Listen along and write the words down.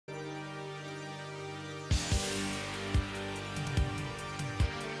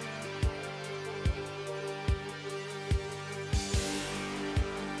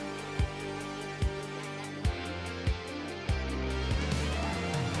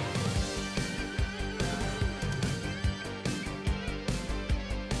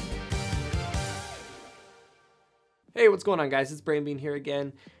Hey, what's going on, guys? It's Brainbean here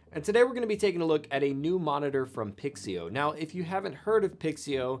again, and today we're going to be taking a look at a new monitor from Pixio. Now, if you haven't heard of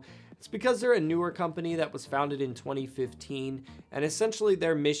Pixio, it's because they're a newer company that was founded in 2015, and essentially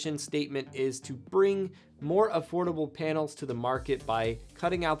their mission statement is to bring more affordable panels to the market by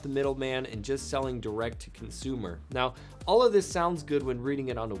cutting out the middleman and just selling direct to consumer. Now, all of this sounds good when reading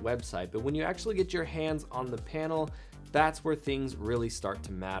it on a website, but when you actually get your hands on the panel, that's where things really start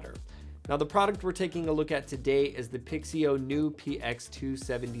to matter. Now, the product we're taking a look at today is the Pixio New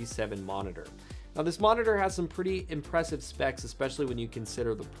PX277 monitor. Now, this monitor has some pretty impressive specs, especially when you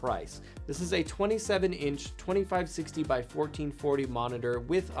consider the price. This is a 27-inch 2560x1440 monitor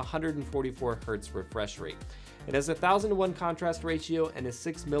with 144Hz refresh rate. It has a 1000:1 contrast ratio and a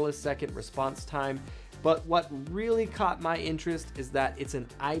 6 millisecond response time. But what really caught my interest is that it's an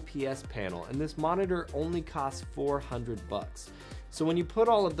IPS panel, and this monitor only costs $400. So when you put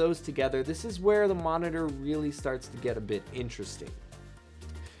all of those together, this is where the monitor really starts to get a bit interesting.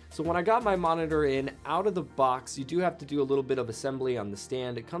 So when I got my monitor in, out of the box, you do have to do a little bit of assembly on the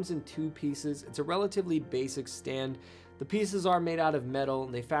stand. It comes in two pieces. It's a relatively basic stand. The pieces are made out of metal,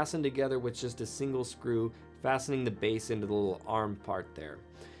 and they fasten together with just a single screw, fastening the base into the little arm part there.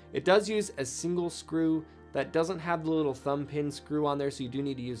 It does use a single screw that doesn't have the little thumb pin screw on there, so you do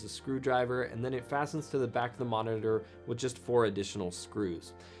need to use a screwdriver, and then it fastens to the back of the monitor with just 4 additional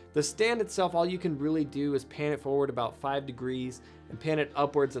screws. The stand itself, all you can really do is pan it forward about 5 degrees and pan it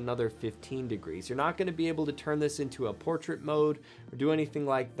upwards another 15 degrees. You're not going to be able to turn this into a portrait mode or do anything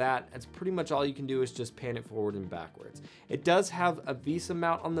like that. That's pretty much all you can do is just pan it forward and backwards. It does have a VESA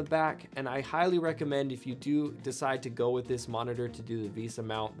mount on the back, and I highly recommend, if you do decide to go with this monitor, to do the VESA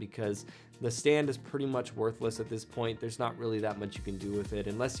mount, because the stand is pretty much worthless at this point. There's not really that much you can do with it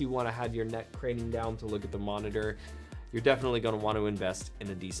unless you want to have your neck craning down to look at the monitor. You're definitely going to want to invest in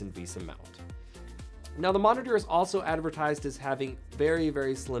a decent VESA mount. Now, the monitor is also advertised as having very,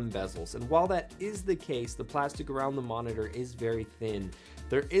 very slim bezels, and while that is the case, the plastic around the monitor is very thin.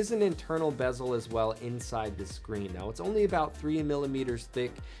 There is an internal bezel as well inside the screen. Now, it's only about 3 millimeters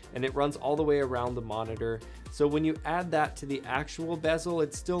thick, and it runs all the way around the monitor. So when you add that to the actual bezel,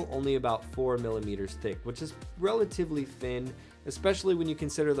 it's still only about 4 millimeters thick, which is relatively thin, especially when you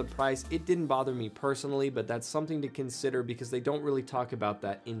consider the price. It didn't bother me personally, but that's something to consider because they don't really talk about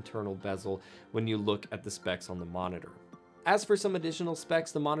that internal bezel when you look at the specs on the monitor. As for some additional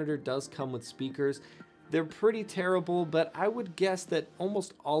specs, the monitor does come with speakers. They're pretty terrible, but I would guess that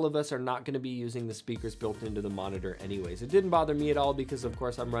almost all of us are not going to be using the speakers built into the monitor anyways. It didn't bother me at all because, of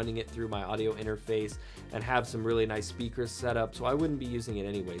course, I'm running it through my audio interface and have some really nice speakers set up, so I wouldn't be using it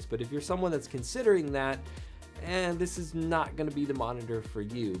anyways. But if you're someone that's considering that, and this is not going to be the monitor for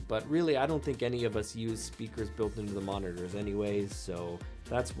you. But really, I don't think any of us use speakers built into the monitors anyways, so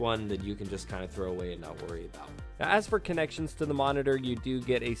that's one that you can just kind of throw away and not worry about. Now, as for connections to the monitor, you do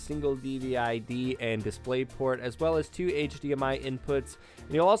get a single DVI-D and display port, as well as 2 HDMI inputs,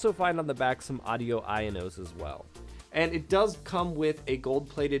 and you'll also find on the back some audio INOs as well. And it does come with a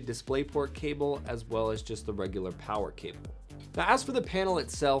gold-plated DisplayPort cable, as well as just the regular power cable. Now, as for the panel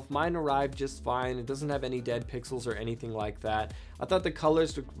itself, mine arrived just fine. It doesn't have any dead pixels or anything like that. I thought the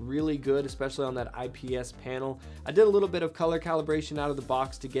colors looked really good, especially on that IPS panel. I did a little bit of color calibration out of the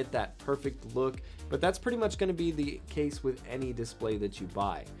box to get that perfect look, but that's pretty much going to be the case with any display that you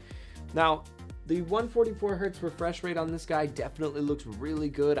buy. Now, the 144Hz refresh rate on this guy definitely looks really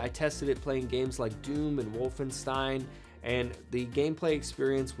good. I tested it playing games like Doom and Wolfenstein, and the gameplay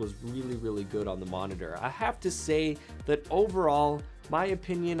experience was really, really good on the monitor. I have to say that overall, my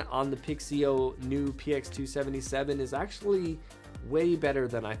opinion on the Pixio New PX277 is actually way better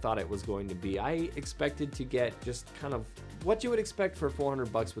than I thought it was going to be. I expected to get just kind of what you would expect for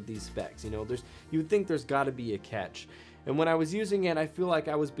 $400 with these specs. You know, you would think there's got to be a catch. And when I was using it, I feel like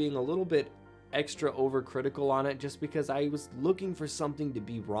I was being a little bit extra overcritical on it just because I was looking for something to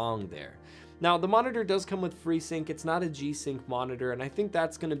be wrong there. Now, the monitor does come with FreeSync. It's not a G-Sync monitor, and I think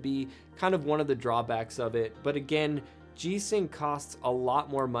that's going to be kind of one of the drawbacks of it. But again, G-Sync costs a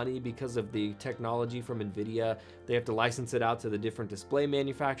lot more money because of the technology from NVIDIA. They have to license it out to the different display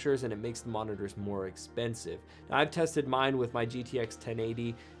manufacturers, and it makes the monitors more expensive. Now, I've tested mine with my GTX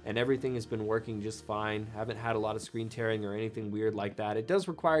 1080, and everything has been working just fine. Haven't had a lot of screen tearing or anything weird like that. It does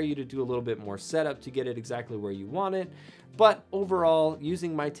require you to do a little bit more setup to get it exactly where you want it. But overall,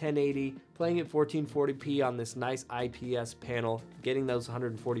 using my 1080, playing at 1440p on this nice IPS panel, getting those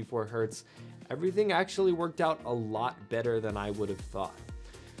 144 Hz, everything actually worked out a lot better than I would have thought.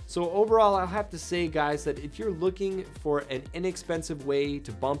 So overall, I'll have to say, guys, that if you're looking for an inexpensive way to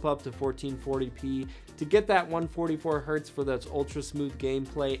bump up to 1440p, to get that 144 Hz for that ultra smooth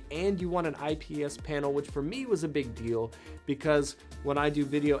gameplay, and you want an IPS panel, which for me was a big deal because when I do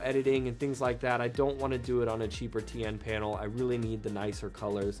video editing and things like that, I don't want to do it on a cheaper TN panel. I really need the nicer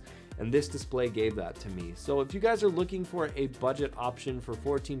colors, and this display gave that to me. So if you guys are looking for a budget option for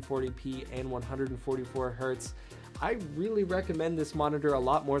 1440p and 144 Hz, I really recommend this monitor a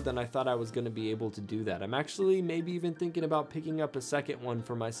lot more than I thought I was going to be able to do that. I'm actually maybe even thinking about picking up a second one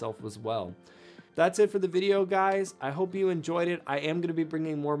for myself as well. That's it for the video, guys. I hope you enjoyed it. I am going to be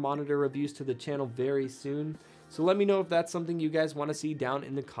bringing more monitor reviews to the channel very soon, so let me know if that's something you guys want to see down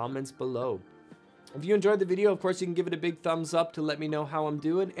in the comments below. If you enjoyed the video, of course, you can give it a big thumbs up to let me know how I'm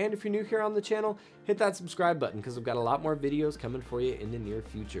doing. And if you're new here on the channel, hit that subscribe button because I've got a lot more videos coming for you in the near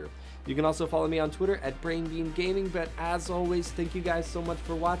future. You can also follow me on Twitter at BrainBeamGaming. But as always, thank you guys so much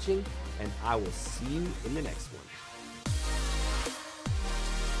for watching, and I will see you in the next one.